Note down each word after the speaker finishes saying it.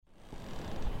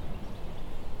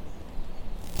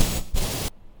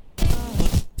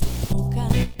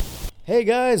Hey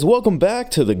guys, welcome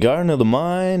back to the Garden of the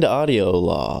Mind audio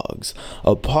logs,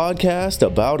 a podcast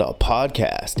about a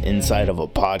podcast inside of a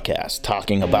podcast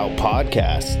talking about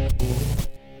podcasts.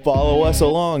 Follow us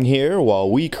along here while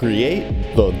we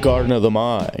create the Garden of the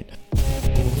Mind.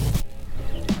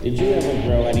 Did you ever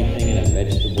grow anything in a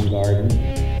vegetable garden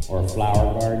or a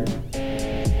flower garden?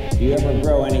 Do you ever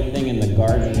grow anything in the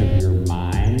garden of your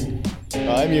mind?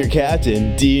 I'm your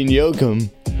captain, Dean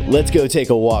Yoakum. Let's go take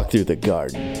a walk through the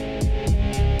garden.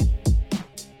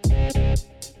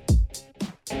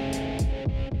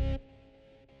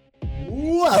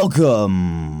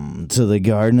 Welcome to the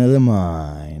Garden of the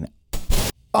Mind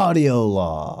audio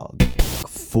log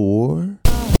for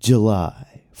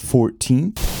July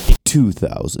 14th,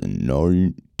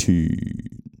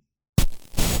 2019.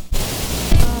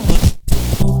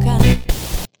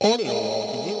 Audio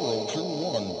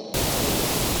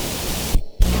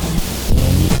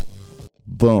 021.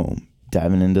 Boom.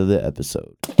 Diving into the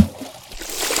episode.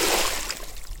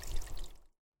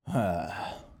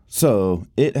 So,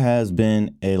 it has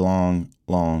been a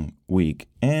long week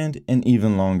and an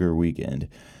even longer weekend.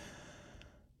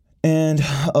 And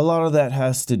a lot of that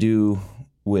has to do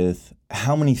with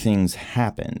how many things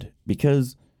happened,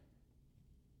 because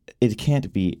it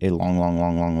can't be a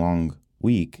long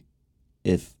week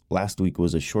if last week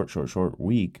was a short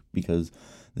week, because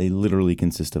they literally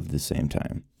consist of the same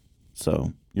time.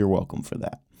 So, you're welcome for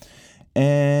that.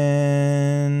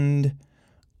 And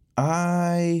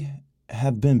I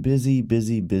have been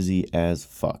busy as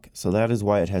fuck. So that is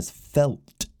why it has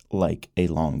felt like a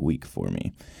long week for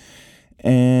me.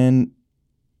 And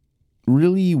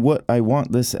really what I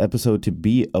want this episode to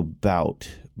be about,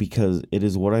 because it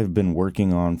is what I've been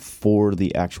working on for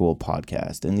the actual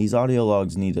podcast. And these audio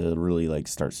logs need to really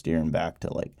start steering back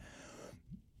to like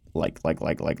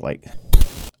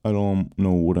I don't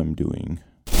know what I'm doing.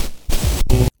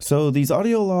 So these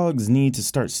audio logs need to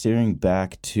start steering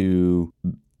back to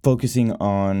focusing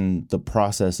on the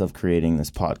process of creating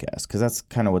this podcast, because that's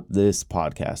kind of what this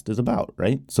podcast is about,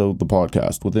 right? So the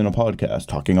podcast within a podcast,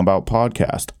 talking about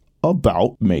podcast,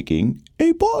 about making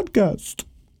a podcast.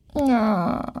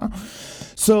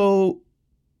 So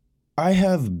I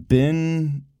have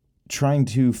been trying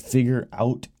to figure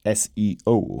out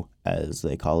SEO, as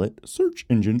they call it, search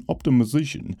engine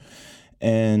optimization,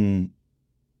 and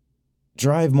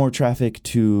drive more traffic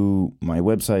to my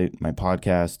website, my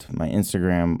podcast, my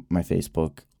Instagram, my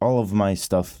Facebook, all of my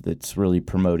stuff that's really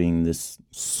promoting this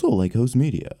Soul Lycos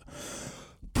Media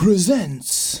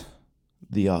presents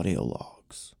the audio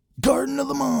logs, Garden of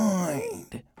the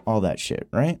Mind, all that shit,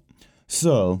 right?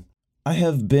 So I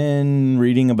have been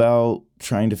reading about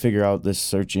trying to figure out this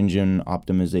search engine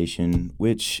optimization,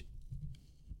 which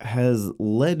has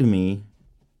led me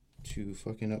to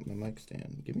fucking up my mic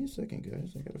stand. Give me a second,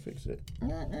 guys. I gotta fix it.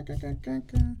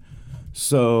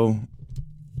 So,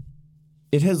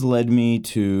 it has led me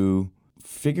to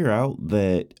figure out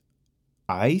that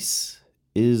ICE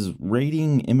is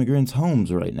raiding immigrants'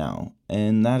 homes right now.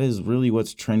 And that is really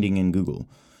what's trending in Google.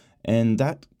 And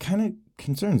that kind of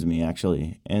concerns me,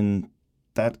 actually. And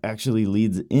that actually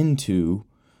leads into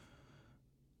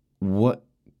what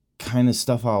kind of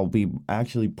stuff I'll be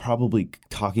actually probably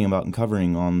talking about and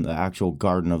covering on the actual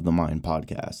Garden of the Mind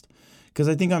podcast. Because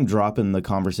I think I'm dropping the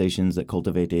conversations that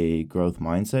cultivate a growth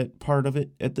mindset part of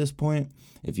it at this point.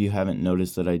 If you haven't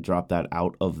noticed that I dropped that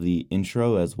out of the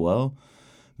intro as well.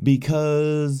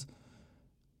 Because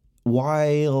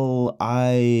while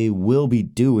I will be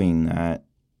doing that,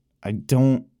 I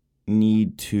don't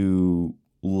need to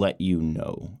let you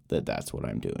know that that's what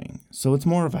I'm doing. So it's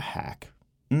more of a hack.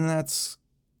 And that's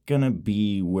gonna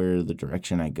be where the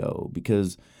direction I go,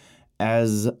 because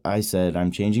as I said,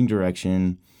 I'm changing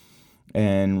direction,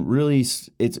 and really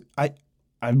I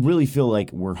really feel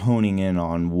like we're honing in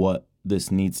on what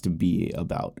this needs to be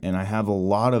about. And I have a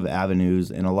lot of avenues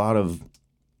and a lot of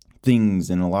things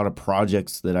and a lot of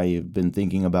projects that I have been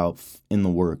thinking about in the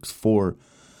works for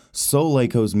Soul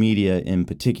Lycos Media in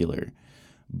particular,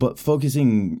 but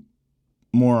focusing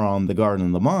more on the Garden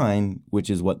of the Mind, which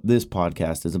is what this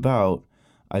podcast is about.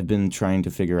 I've been trying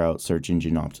to figure out search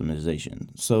engine optimization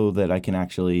so that I can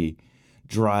actually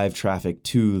drive traffic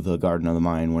to the Garden of the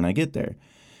Mind when I get there.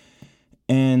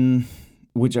 And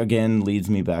which again leads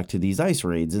me back to these ICE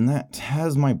raids, and that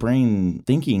has my brain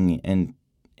thinking, and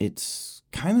it's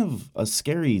kind of a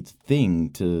scary thing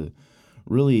to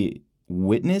really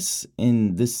witness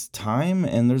in this time.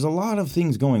 And there's a lot of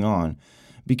things going on,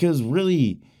 because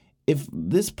really, if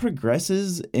this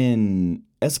progresses and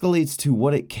escalates to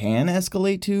what it can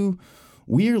escalate to,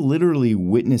 we are literally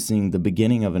witnessing the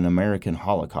beginning of an American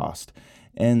Holocaust.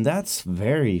 And that's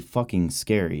very fucking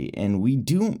scary. And we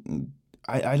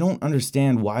I don't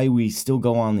understand why we still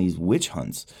go on these witch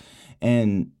hunts.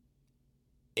 And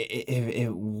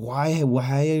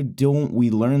why don't we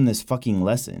learn this fucking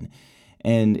lesson?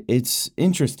 And it's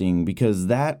interesting because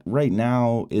that right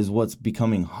now is what's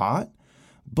becoming hot.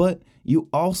 But you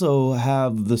also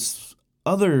have this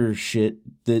other shit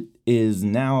that is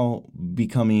now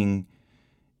becoming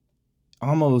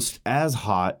almost as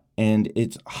hot, and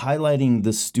it's highlighting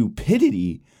the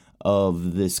stupidity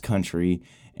of this country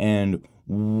and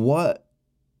what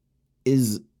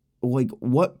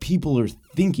people are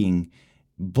thinking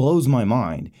blows my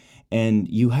mind. And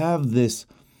you have this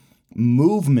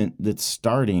movement that's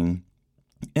starting,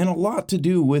 and a lot to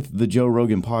do with the Joe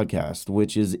Rogan podcast,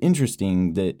 which is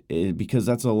interesting because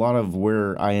that's a lot of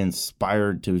where I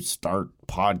inspired to start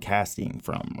podcasting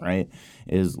from, right?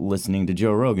 Is listening to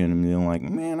Joe Rogan and being like,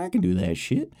 man, I can do that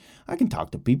shit. I can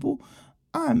talk to people.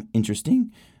 I'm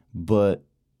interesting. But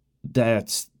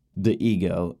that's the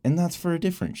ego, and that's for a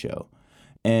different show.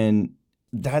 And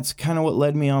that's kind of what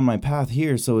led me on my path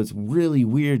here. So it's really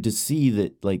weird to see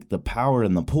that, like, the power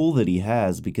and the pull that he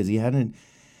has, because he had a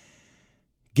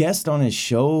guest on his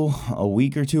show a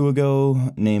week or two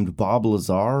ago named Bob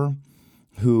Lazar,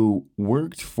 who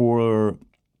worked for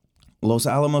Los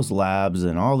Alamos Labs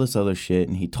and all this other shit.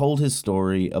 And he told his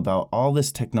story about all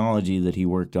this technology that he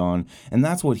worked on. And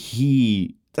that's what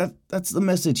that's the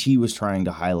message he was trying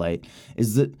to highlight,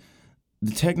 is that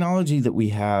the technology that we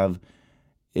have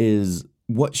is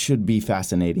what should be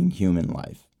fascinating human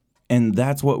life. And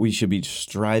that's what we should be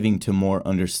striving to more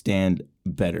understand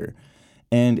better.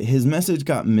 And his message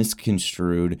got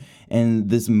misconstrued, and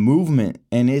this movement,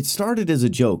 and it started as a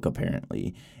joke,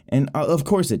 apparently. And of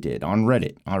course it did, on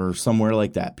Reddit or somewhere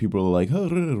like that. People are like, oh,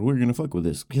 we're going to fuck with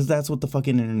this, because that's what the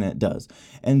fucking internet does.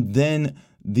 And then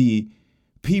the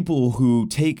people who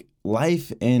take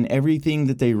life and everything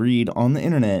that they read on the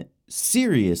internet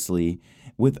seriously,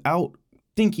 without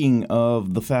thinking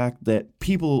of the fact that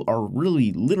people are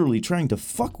really literally trying to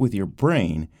fuck with your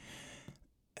brain,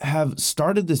 have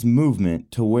started this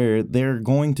movement to where they're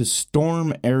going to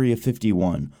storm Area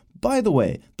 51. By the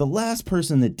way, the last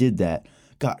person that did that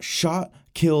got shot,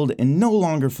 killed, and no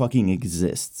longer fucking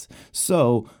exists.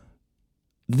 So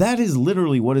that is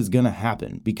literally what is going to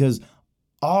happen, because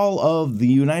all of the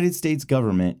United States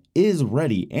government is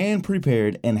ready and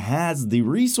prepared and has the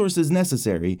resources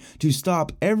necessary to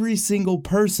stop every single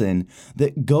person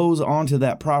that goes onto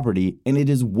that property, and it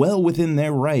is well within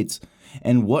their rights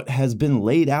and what has been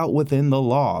laid out within the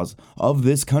laws of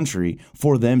this country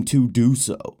for them to do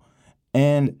so.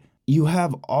 And you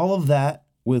have all of that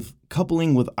with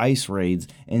coupling with ICE raids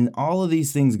and all of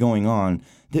these things going on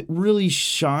that really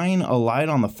shine a light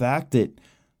on the fact that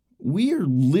we are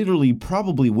literally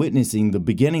probably witnessing the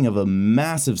beginning of a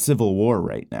massive civil war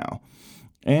right now.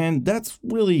 And that's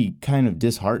really kind of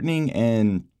disheartening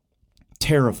and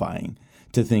terrifying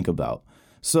to think about.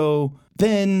 So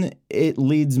then it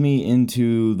leads me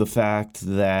into the fact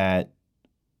that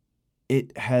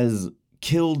it has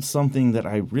killed something that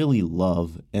I really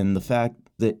love, and the fact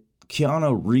that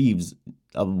Keanu Reeves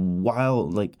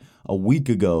a week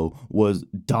ago was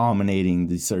dominating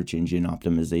the search engine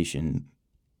optimization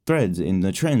threads in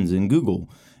the trends in Google.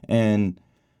 And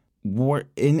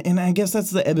I guess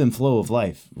that's the ebb and flow of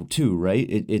life too, right?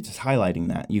 It's highlighting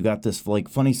that. You got this like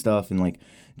funny stuff, and like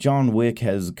John Wick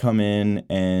has come in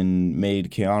and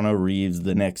made Keanu Reeves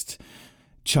the next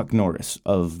Chuck Norris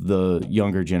of the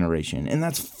younger generation. And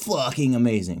that's fucking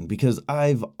amazing, because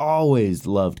I've always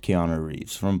loved Keanu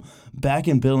Reeves from back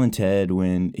in Bill and Ted,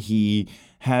 when he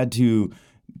had to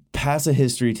pass a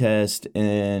history test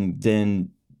and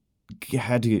then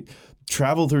had to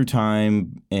travel through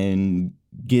time and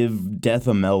give Death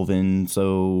a Melvin,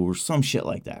 or some shit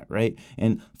like that, right?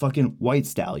 And fucking White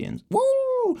Stallions.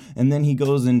 Woo! And then he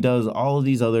goes and does all of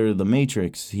these other, The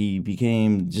Matrix. He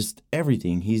became just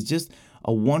everything. He's just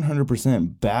a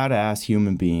 100% badass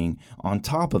human being on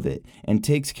top of it, and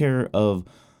takes care of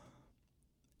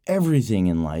everything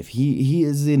in life. He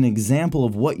is an example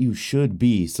of what you should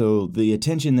be. So the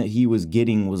attention that he was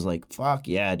getting was like, fuck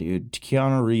yeah, dude,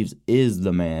 Keanu Reeves is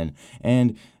the man.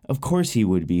 And of course he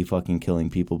would be fucking killing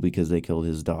people because they killed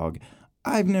his dog.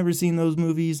 I've never seen those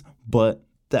movies, but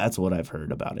that's what I've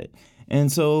heard about it.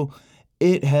 And so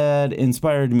it had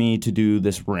inspired me to do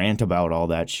this rant about all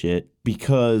that shit,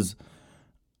 because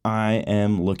I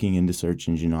am looking into search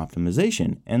engine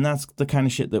optimization, and that's the kind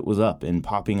of shit that was up and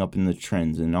popping up in the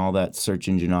trends and all that search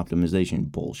engine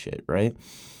optimization bullshit, right?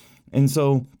 And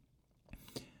so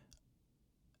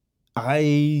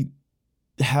I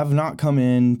have not come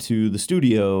into the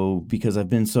studio because I've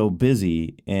been so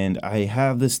busy, and I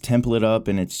have this template up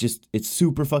and it's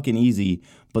super fucking easy,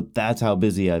 but that's how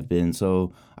busy I've been.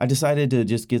 So I decided to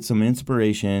just get some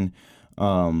inspiration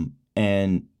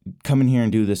and come in here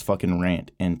and do this fucking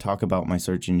rant and talk about my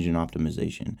search engine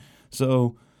optimization.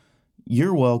 So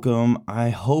you're welcome. I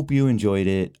hope you enjoyed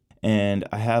it. And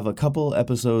I have a couple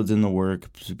episodes in the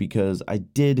works because I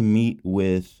did meet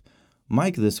with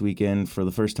Mike this weekend for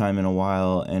the first time in a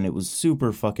while, and it was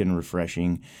super fucking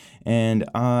refreshing. And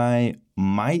I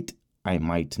might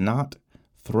not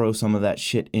throw some of that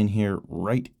shit in here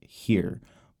right here.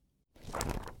 I'm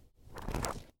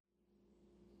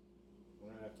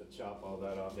gonna have to chop all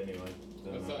that off anyway.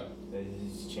 What's that?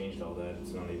 He's changed all that.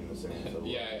 It's not even the same. So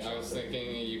Yeah, I was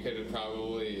thinking you could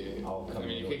probably.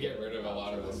 You could get rid of a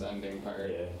lot of this ending part.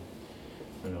 Yeah.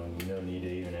 I know, no need to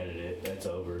even edit it. That's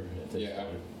over at this Yeah.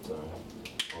 point. So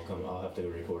I'll have to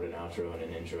record an outro and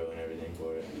an intro and everything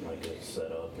for it, like it's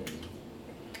set up, and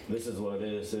this is what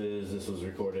this is. This was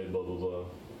recorded, blah blah blah,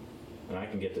 and I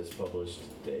can get this published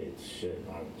today. It's shit.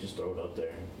 I'll just throw it up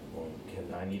there. Well,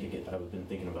 I need to get. I've been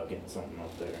thinking about getting something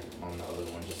up there on the other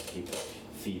one just to keep the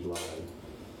feed live.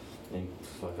 And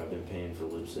fuck, I've been paying for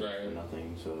lipstick Right. for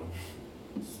nothing, so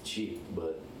it's cheap,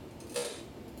 but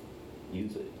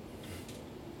use it.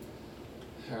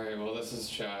 Alright, well, this is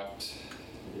chopped.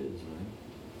 It is, man.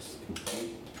 It's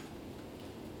complete.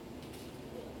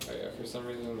 Oh, yeah, for some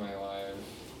reason my live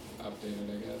updated,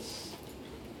 I guess.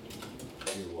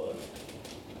 Your what?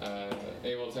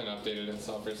 Ableton updated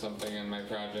itself or something, and my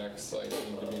projects like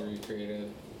need to be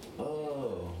recreated.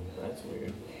 Oh, that's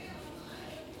weird.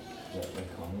 Is that my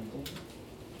common thing?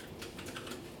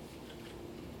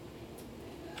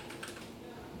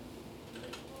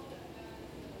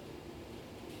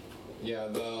 Yeah,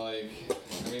 the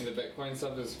Bitcoin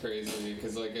stuff is crazy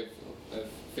because if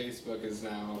Facebook is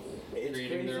now It's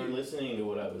creating crazy their own. listening to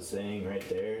what I was saying right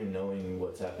there and knowing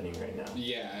what's happening right now.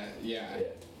 Yeah. Yeah.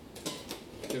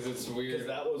 Because it's Because weird.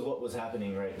 that was what was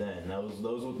happening right then.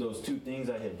 Those two things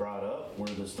I had brought up were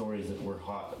the stories that were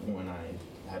hot when I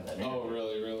had that interview. Oh,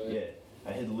 really? Yeah.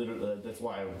 I had literally, that's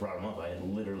why I brought them up. I had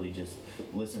literally just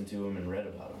listened to them and read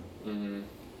about them. Mm-hmm.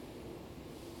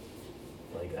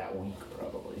 Like that week,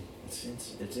 probably.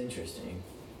 It's interesting.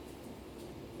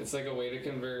 It's like a way to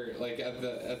convert. Like at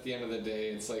the end of the day,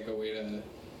 it's like a way to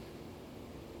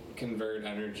convert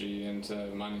energy into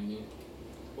money.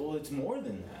 Well, it's more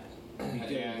than that.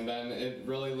 Because And then it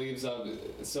really leaves up.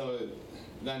 So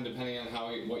then, depending on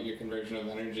what your conversion of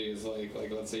energy is like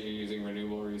let's say you're using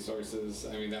renewable resources.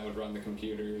 I mean, that would run the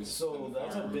computers. So and the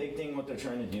that's a farm. big thing what they're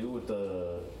trying to do with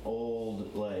the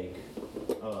old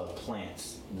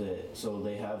plants. So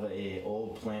they have a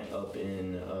old plant up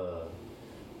in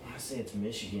I want to say it's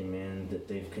Michigan, man, that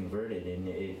they've converted, and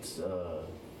it's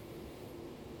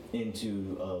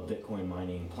into a Bitcoin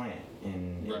mining plant,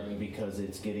 and Right. because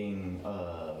it's getting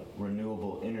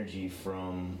renewable energy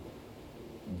from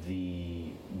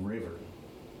the river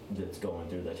that's going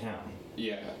through the town.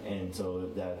 Yeah. And so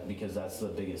because that's the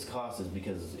biggest cost, is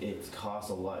because it costs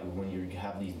a lot when you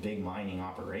have these big mining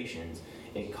operations.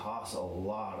 It costs a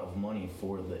lot of money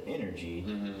for the energy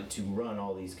to run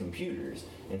all these computers,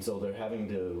 and so they're having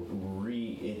to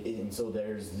and so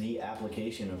there's the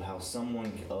application of how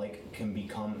someone can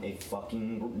become a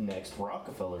fucking next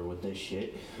Rockefeller with this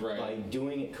shit Right. by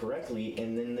doing it correctly,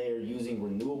 and then they're using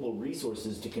renewable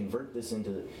resources to convert this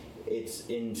into. It's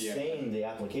insane the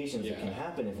applications that can Yeah.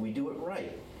 happen if we do it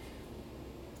right.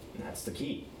 And that's the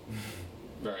key.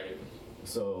 Right.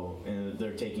 So, and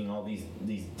they're taking all these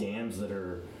dams that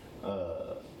are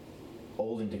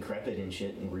old and decrepit and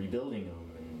shit, and rebuilding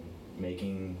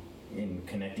them and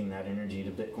connecting that energy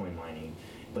to Bitcoin mining.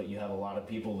 But you have a lot of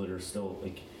people that are still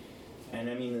and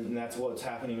I mean, and that's what's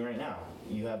happening right now.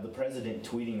 You have the president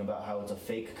tweeting about how it's a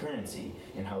fake currency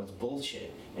and how it's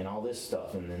bullshit and all this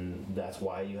stuff, and then that's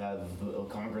why you have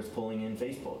Congress pulling in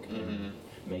Facebook and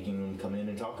making them come in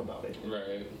and talk about it.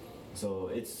 Right. So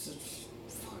it's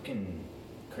fucking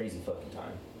crazy fucking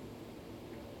time.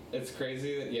 It's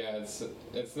crazy that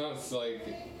it's nuts like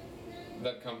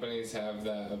that companies have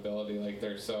that ability, like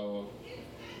they're so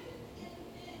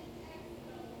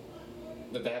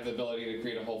that they have the ability to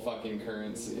create a whole fucking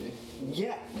currency.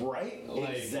 Yeah, right?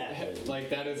 Exactly. Like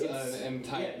that is that is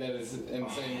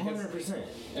insane. 100%.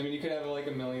 I mean, you could have like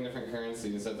a million different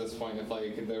currencies at this point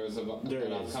if there was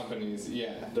enough is. companies.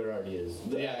 Yeah. There already is.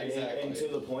 Yeah, exactly. And to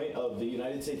the point of the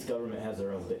United States government has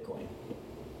their own Bitcoin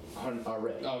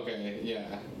already. Okay.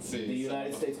 Yeah. See. The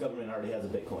United States government already has a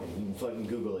Bitcoin. You can fucking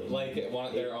Google it. Like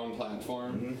their own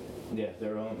platform. Yeah,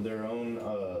 their own.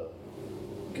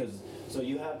 Because So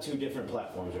you have two different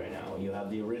platforms right now. You have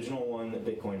the original one that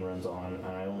Bitcoin runs on, and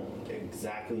I don't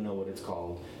exactly know what it's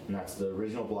called, and that's the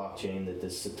original blockchain that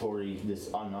this Satori, this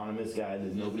anonymous guy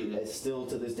that nobody still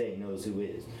to this day knows who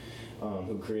is,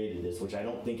 who created this, which I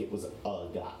don't think it was a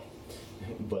guy,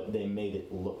 but they made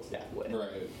it look that way.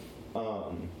 Right.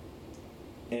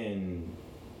 And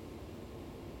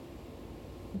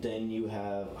then you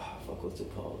have, what's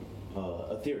it called?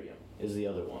 Ethereum is the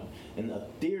other one. And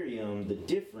Ethereum, the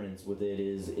difference with it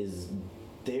is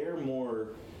they're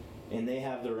more, and they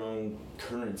have their own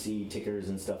currency tickers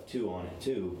and stuff too on it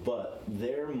too, but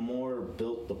they're more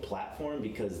built the platform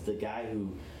because the guy who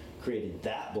created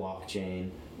that blockchain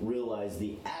realized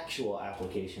the actual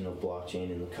application of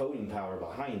blockchain and the coding power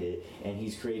behind it, and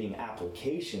he's creating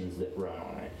applications that run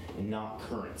on it and not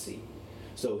currency.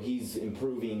 So he's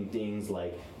improving things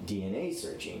like DNA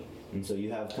searching. And so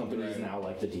you have companies now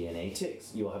like the DNA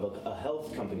Ticks. You'll have a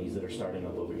health companies that are starting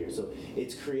up over here. So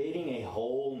it's creating a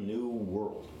whole new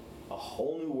world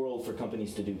for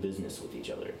companies to do business with each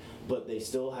other. But they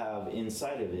still have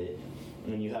inside of it,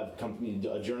 and you have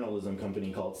a journalism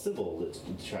company called Civil that's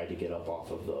tried to get up off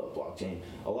of the blockchain.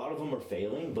 A lot of them are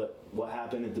failing, but what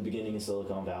happened at the beginning of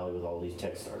Silicon Valley with all these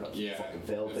tech startups? Yeah, Fucking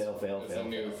fail. It's a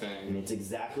new thing. And it's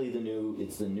exactly the new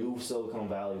Silicon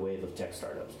Valley wave of tech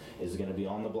startups. It's going to be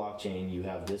on the blockchain. You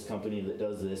have this company that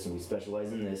does this, and we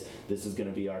specialize in this. This is going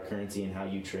to be our currency and how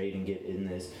you trade and get in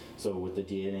this. So with the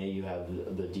DNA, you have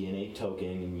the DNA token,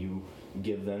 and you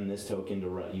give them this token to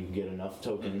run. You get enough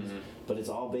tokens, but it's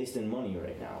all based in money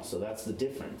right now. So that's the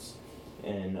difference.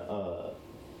 And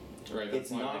Right, it's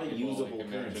not a usable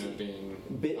currency.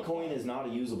 Bitcoin is not a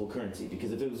usable currency,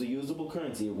 because if it was a usable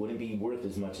currency, it wouldn't be worth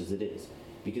as much as it is,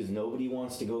 because nobody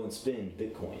wants to go and spend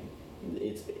Bitcoin.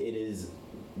 It is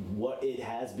what it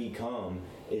has become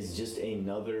is just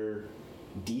another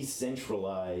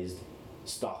decentralized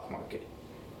stock market.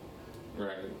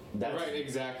 Right. That's, right.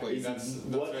 Exactly. That's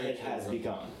what very it has true.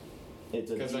 become.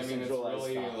 It's a Because decentralized it's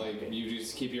really stock like market. you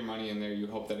just keep your money in there. You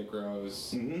hope that it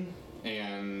grows. Mm-hmm.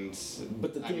 And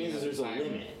but the thing is, there's a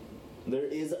limit. There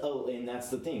is and that's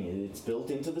the thing. It's built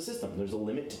into the system. There's a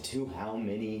limit to how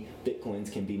many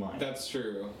bitcoins can be mined. That's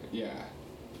true. Yeah.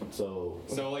 So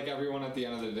like everyone at the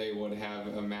end of the day would have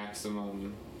a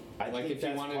maximum.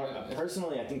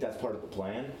 Personally, I think that's part of the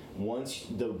plan. Once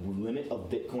the limit of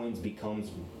bitcoins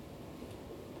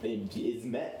is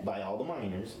met by all the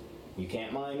miners, you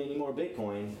can't mine any more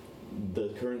Bitcoin. The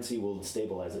currency will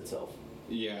stabilize itself.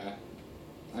 Yeah.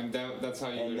 That's how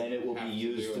you. And then it will be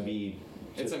used to be.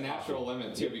 It's a natural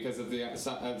limit too, because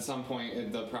at some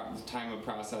point the time of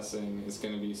processing is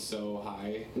going to be so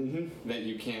high that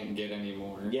you can't get any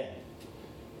more. Yeah.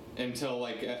 Until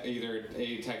like either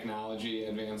a technology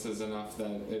advances enough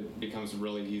that it becomes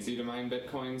really easy to mine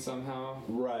Bitcoin somehow.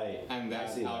 Right. And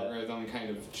that algorithm kind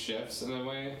of shifts in a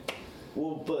way.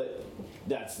 Well, but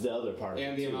that's the other part.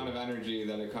 And the amount of energy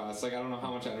that it costs. Like I don't know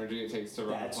how much energy it takes to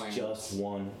run a plant. That's just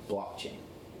one blockchain.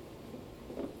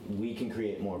 We can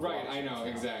create more. Right, I know,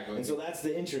 exactly. And so that's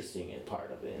the interesting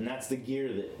part of it, and that's the gear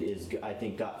that is, I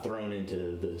think, got thrown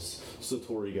into this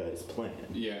Satori guy's plan.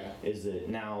 Yeah. Is that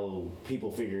now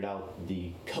people figured out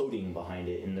the coding behind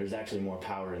it, and there's actually more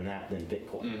power in that than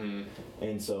Bitcoin. Mm-hmm.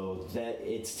 And so that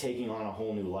it's taking on a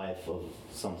whole new life of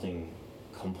something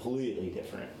completely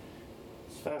different.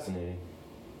 It's fascinating.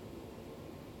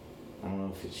 I don't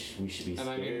know if we should be scared. And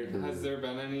I mean, has there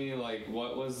been any, like,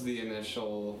 what was the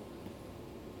initial...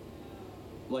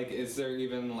 Like, is there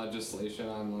even legislation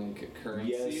on, like,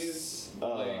 currencies? Yes.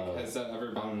 Like, has that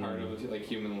ever been part of, like,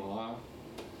 human law?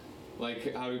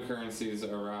 Like, how do currencies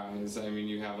arise? I mean,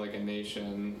 you have, like, a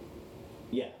nation.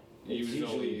 Yeah. It's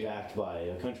usually backed by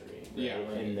a country. Right? Yeah,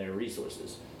 right. And their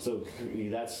resources. So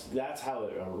that's how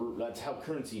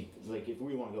currency, like, if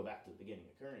we want to go back to the beginning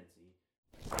of currency.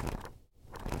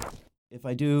 If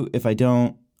I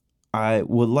don't, I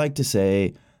would like to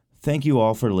say thank you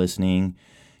all for listening.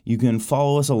 You can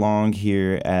follow us along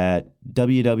here at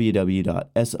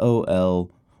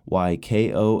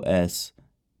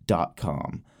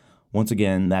www.solykos.com. Once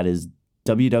again, that is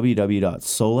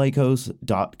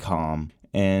www.solykos.com.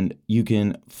 And you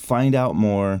can find out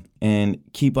more and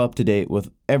keep up to date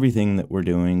with everything that we're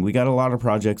doing. We got a lot of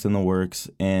projects in the works,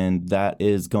 and that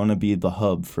is going to be the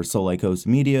hub for Solykos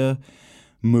Media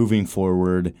moving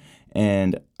forward.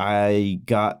 And I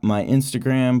got my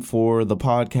Instagram for the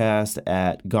podcast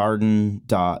at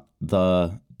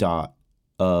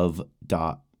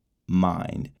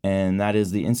garden.the.of.mind. And that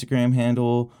is the Instagram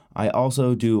handle. I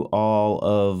also do all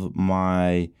of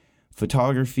my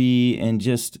photography and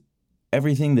just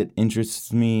everything that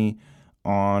interests me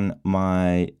on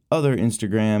my other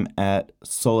Instagram at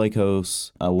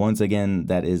Solykos. Once again,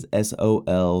 that is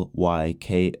SOLYKOS.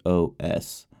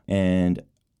 And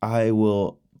I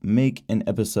will make an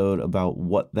episode about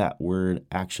what that word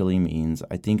actually means.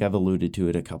 I think I've alluded to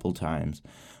it a couple times,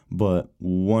 but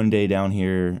one day down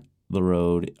here the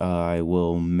road, I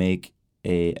will make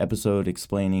a episode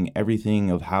explaining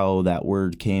everything of how that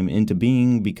word came into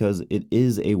being, because it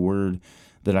is a word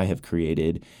that I have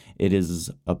created. It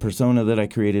is a persona that I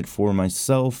created for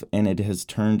myself, and it has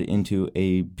turned into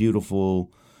a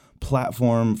beautiful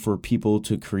platform for people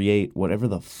to create whatever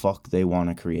the fuck they want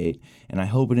to create. And I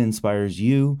hope it inspires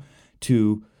you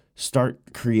to start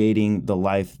creating the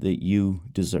life that you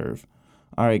deserve.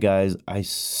 All right, guys, I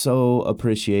so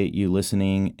appreciate you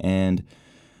listening, and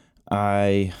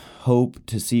I hope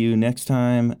to see you next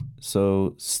time.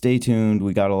 So stay tuned.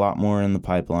 We got a lot more in the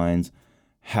pipelines.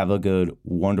 Have a good,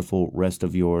 wonderful rest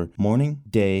of your morning,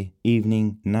 day,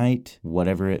 evening, night,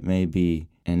 whatever it may be.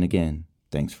 And again,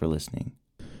 thanks for listening.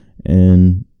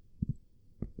 And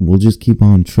we'll just keep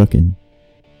on trucking,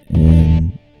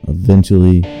 and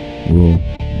eventually we'll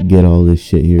get all this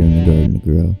shit here in the garden to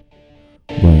grow.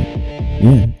 But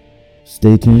yeah,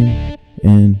 stay tuned,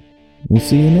 and we'll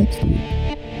see you next week.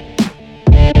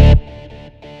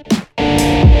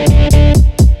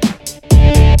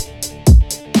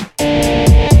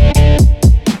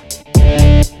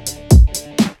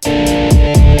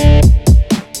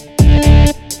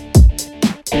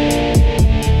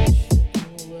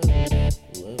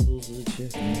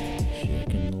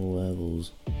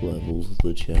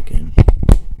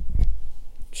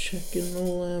 Checking the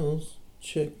levels,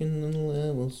 checking the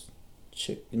levels,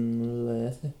 checking the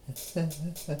levels.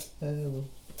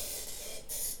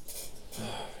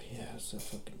 Oh, yeah, it's a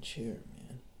fucking chair,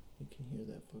 man. You can hear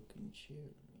that fucking chair,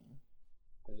 man.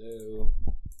 Hello.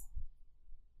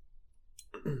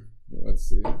 Let's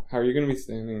see. How are you going to be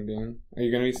standing, Dean? Are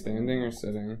you going to be standing or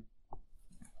sitting?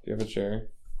 Do you have a chair?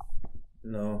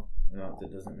 No,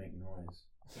 that doesn't make noise.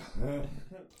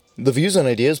 The views and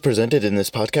ideas presented in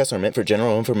this podcast are meant for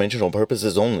general informational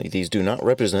purposes only. These do not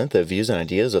represent the views and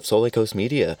ideas of Solykos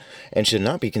Media and should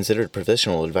not be considered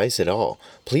professional advice at all.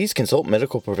 Please consult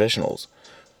medical professionals.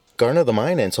 Garner the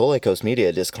Mind and Solykos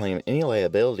Media disclaim any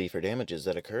liability for damages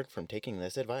that occurred from taking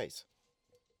this advice.